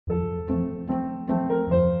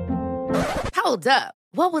Hold up.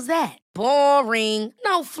 What was that? Boring.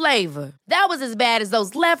 No flavor. That was as bad as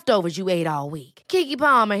those leftovers you ate all week. Keke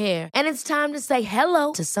Palmer here, and it's time to say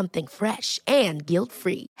hello to something fresh and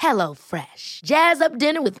guilt-free. Hello Fresh. Jazz up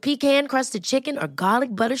dinner with pecan-crusted chicken or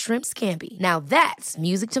garlic butter shrimp scampi. Now that's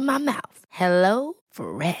music to my mouth. Hello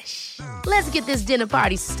Fresh. Let's get this dinner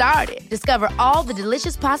party started. Discover all the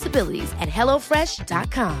delicious possibilities at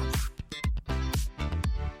hellofresh.com.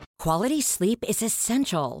 Quality sleep is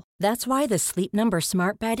essential. That's why the Sleep Number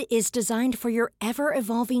Smart Bed is designed for your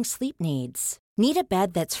ever-evolving sleep needs. Need a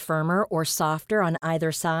bed that's firmer or softer on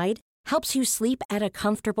either side? Helps you sleep at a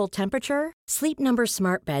comfortable temperature? Sleep Number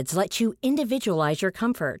Smart Beds let you individualize your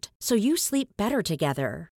comfort, so you sleep better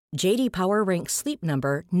together. J.D. Power ranks Sleep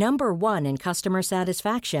Number number 1 in customer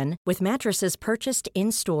satisfaction with mattresses purchased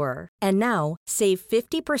in-store. And now, save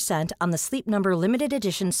 50% on the Sleep Number Limited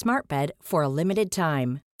Edition Smart Bed for a limited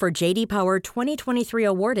time. For J.D. Power 2023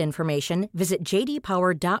 award information, visit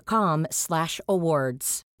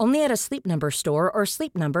jdpower.com/awards. Only at a Sleep Number store or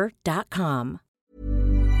sleepnumber.com.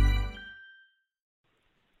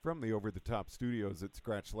 From the over-the-top studios at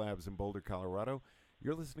Scratch Labs in Boulder, Colorado,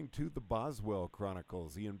 you're listening to the Boswell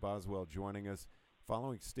Chronicles. Ian Boswell joining us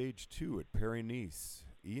following stage 2 at Paris-Nice.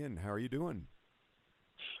 Ian, how are you doing?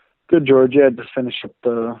 Good, George. Yeah, just finished up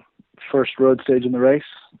the first road stage in the race.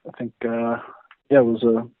 I think, it was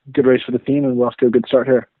a good race for the team, and we're off to a good start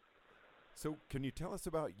here. So can you tell us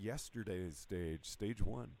about yesterday's stage, stage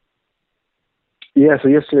 1? Yeah, so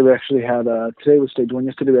yesterday we actually had, today was stage 1.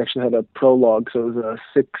 Yesterday we actually had a prologue, so it was a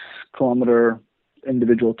 6-kilometer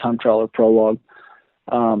individual time trial or prologue.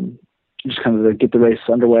 Just kind of to get the race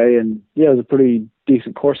underway, and yeah, it was a pretty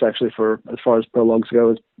decent course actually for as far as prologues go. It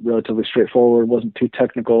was relatively straightforward, wasn't too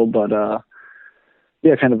technical, but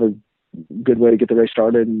kind of a good way to get the race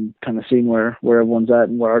started and kind of seeing where everyone's at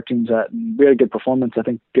and where our team's at. And we had a good performance. I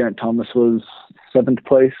think Geraint Thomas was 7th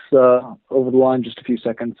place over the line, just a few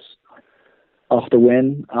seconds off the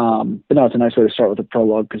win. But no, it's a nice way to start with a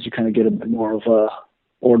prologue because you kind of get a bit more of a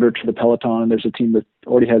order to the peloton, and there's a team that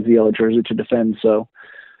already has the yellow jersey to defend. So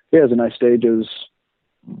yeah, it was a nice stage.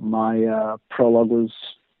 My prologue was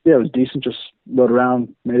decent. Just rode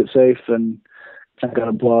around, made it safe, and kind of got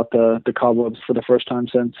to blow out the cobwebs for the first time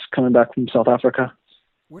since coming back from South Africa.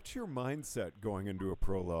 What's your mindset going into a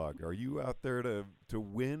prologue? Are you out there to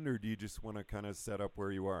win, or do you just want to kind of set up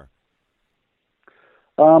where you are?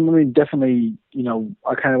 Definitely,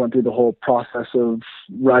 I kind of went through the whole process of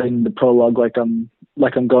riding the prologue like I'm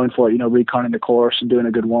going for it, reconning the course and doing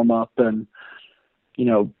a good warm up and,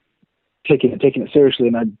 taking it seriously.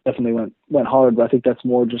 And I definitely went hard, but I think that's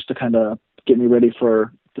more just to kind of get me ready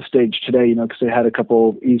for the stage today, because they had a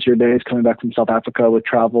couple easier days coming back from South Africa with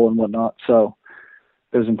travel and whatnot. So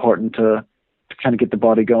it was important to kind of get the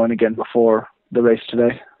body going again before the race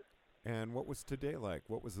today. And what was today like?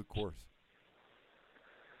 What was the course?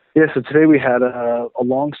 Yeah, so today we had a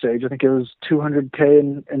long stage. I think it was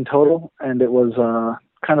 200K in total, and it was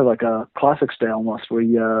kind of like a classics day almost.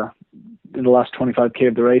 We in the last 25K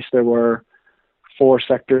of the race, there were 4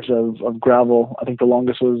 sectors of gravel. I think the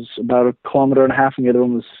longest was about 1.5 kilometers, and the other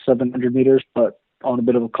one was 700 meters, but on a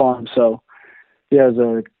bit of a climb. So yeah, it was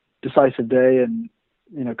a decisive day, and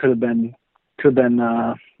could have been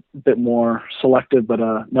a bit more selective, but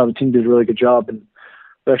no, the team did a really good job, and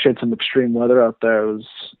we actually had some extreme weather out there. It was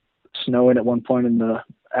snowing at one point, and the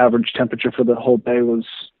average temperature for the whole day was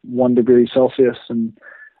 1 degree Celsius, and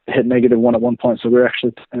it hit -1 at one point. So we were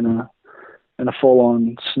actually in a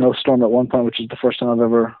full-on snowstorm at one point, which is the first time I've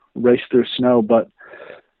ever raced through snow. But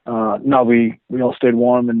no, we all stayed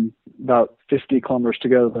warm, and about 50 kilometers to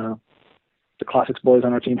go, the Classics boys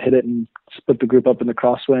on our team hit it and split the group up in the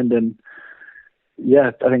crosswind. And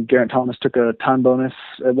yeah, I think Geraint Thomas took a time bonus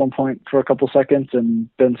at one point for a couple seconds,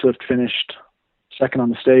 and Ben Swift finished second on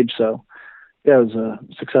the stage. So yeah, it was a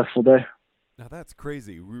successful day. Now that's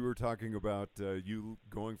crazy. We were talking about you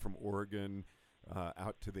going from Oregon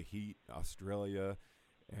out to the heat, Australia,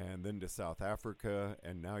 and then to South Africa,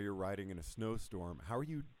 and now you're riding in a snowstorm. How are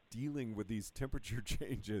you dealing with these temperature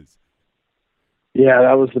changes? Yeah,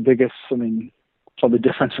 that was the biggest, probably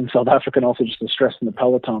difference from South Africa, and also just the stress in the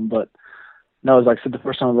peloton. But no, it was, like I said, the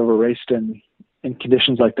first time I've ever raced in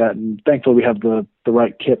conditions like that. And thankfully we have the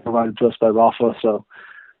right kit provided to us by Rafa. So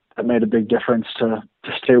that made a big difference to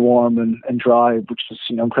stay warm and dry, which is,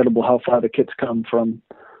 incredible how far the kit's come from,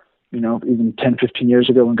 even 10, 15 years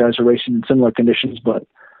ago when guys were racing in similar conditions. But,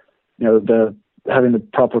 having the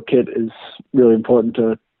proper kit is really important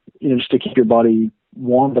to, just to keep your body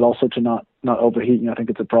warm, but also to not overheat. I think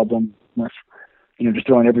it's a problem with, just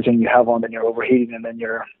throwing everything you have on, then you're overheating, and then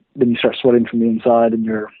you start sweating from the inside, and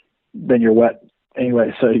you're wet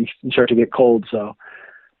anyway, so you start to get cold. So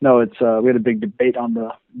no, it's we had a big debate on the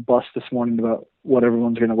bus this morning about what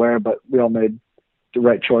everyone's going to wear, but we all made the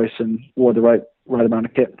right choice and wore the right amount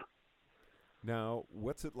of kit. Now,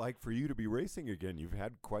 what's it like for you to be racing again? You've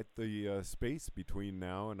had quite the space between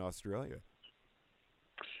now and Australia.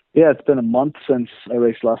 Yeah, it's been a month since I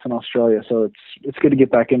raced last in Australia, so it's good to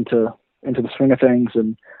get back into the swing of things.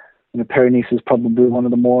 And Paris-Nice is probably one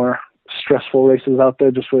of the more stressful races out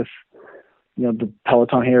there, just with the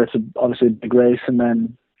peloton here. It's obviously a big race, and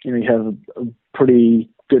then you have a pretty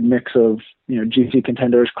good mix of GC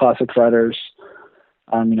contenders, classics riders,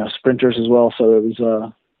 sprinters as well. So it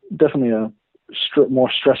was definitely a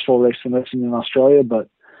more stressful race than racing in Australia, but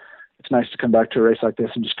it's nice to come back to a race like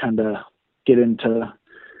this and just kind of get into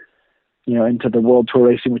the World Tour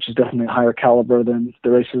racing, which is definitely a higher caliber than the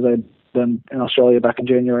races I'd done in Australia back in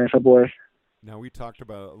January and February. Now, we talked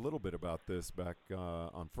a little bit about this back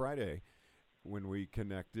on Friday when we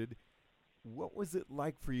connected. What was it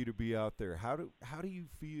like for you to be out there? How do you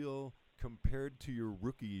feel compared to your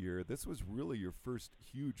rookie year? This was really your first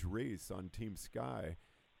huge race on Team Sky,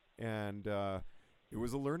 and it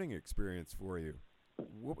was a learning experience for you.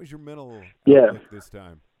 What was your mental outlook this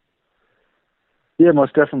time? Yeah,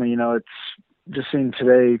 most definitely. It's just seeing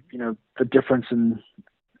today, the difference in,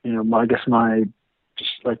 my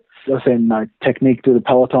technique through the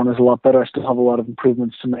peloton is a lot better. I still have a lot of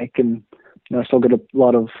improvements to make, and I still get a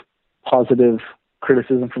lot of positive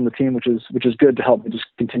criticism from the team, which is good to help me just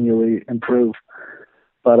continually improve.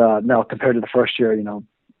 But no, compared to the first year, I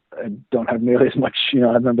don't have nearly as much. I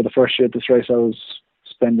remember the first year at this race, I was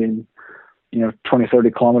spending 20,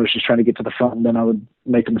 30 kilometers just trying to get to the front, and then I would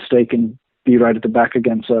make a mistake and be right at the back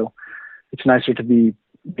again. So it's nicer to be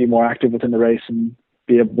more active within the race and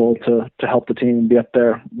be able to help the team and be up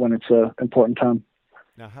there when it's an important time.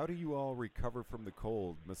 Now, how do you all recover from the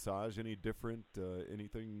cold? Massage any different?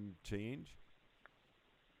 Anything change?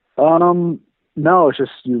 No, it's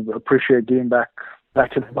just you appreciate getting back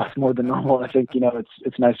to the bus more than normal. I think,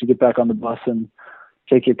 it's nice to get back on the bus and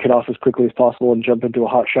take your kid off as quickly as possible and jump into a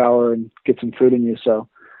hot shower and get some food in you. So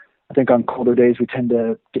I think on colder days we tend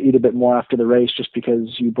to eat a bit more after the race just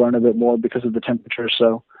because you burn a bit more because of the temperature.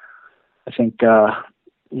 So I think,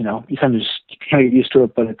 you kind of get used to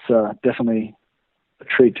it, but it's definitely a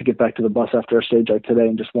treat to get back to the bus after a stage like today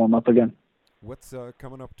and just warm up again. What's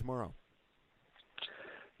coming up tomorrow?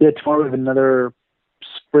 Yeah, tomorrow we have another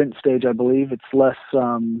sprint stage, I believe. It's less,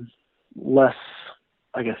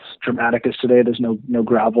 I guess, dramatic as today. There's no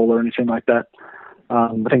gravel or anything like that. I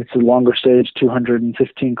think it's a longer stage,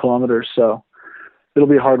 215 kilometers. So it'll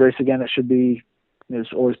be a hard race again.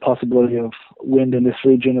 There's always possibility of wind in this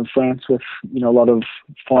region of France with, a lot of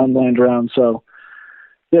farmland around. So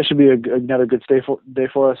yeah, it should be another good day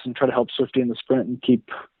for us, and try to help Swifty in the sprint and keep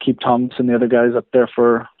Thomas and the other guys up there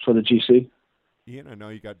for the GC. Ian, I know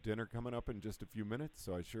you got dinner coming up in just a few minutes,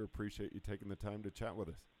 so I sure appreciate you taking the time to chat with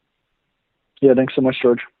us. Yeah, thanks so much,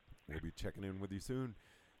 George. We'll be checking in with you soon.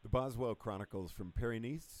 The Boswell Chronicles from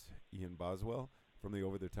Paris-Nice. Ian Boswell from the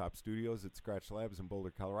Over the Top Studios at Scratch Labs in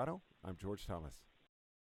Boulder, Colorado. I'm George Thomas.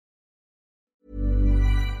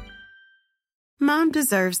 Mom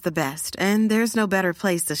deserves the best, and there's no better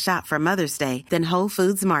place to shop for Mother's Day than Whole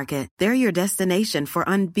Foods Market. They're your destination for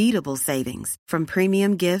unbeatable savings, from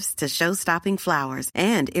premium gifts to show-stopping flowers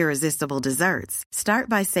and irresistible desserts. Start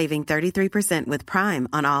by saving 33% with Prime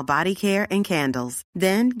on all body care and candles.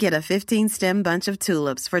 Then get a 15-stem bunch of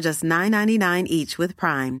tulips for just $9.99 each with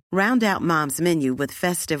Prime. Round out Mom's menu with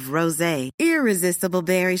festive rosé, irresistible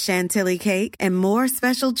berry chantilly cake, and more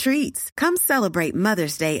special treats. Come celebrate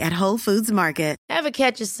Mother's Day at Whole Foods Market. Ever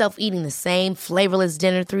catch yourself eating the same flavorless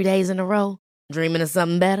dinner 3 days in a row? Dreaming of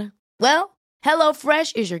something better? Well,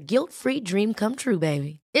 HelloFresh is your guilt-free dream come true,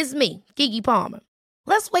 baby. It's me, Keke Palmer.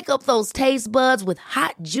 Let's wake up those taste buds with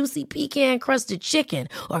hot, juicy pecan-crusted chicken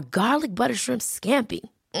or garlic butter shrimp scampi.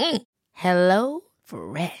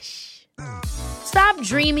 HelloFresh. Stop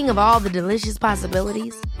dreaming of all the delicious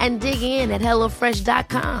possibilities and dig in at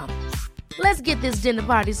HelloFresh.com. Let's get this dinner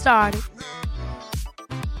party started.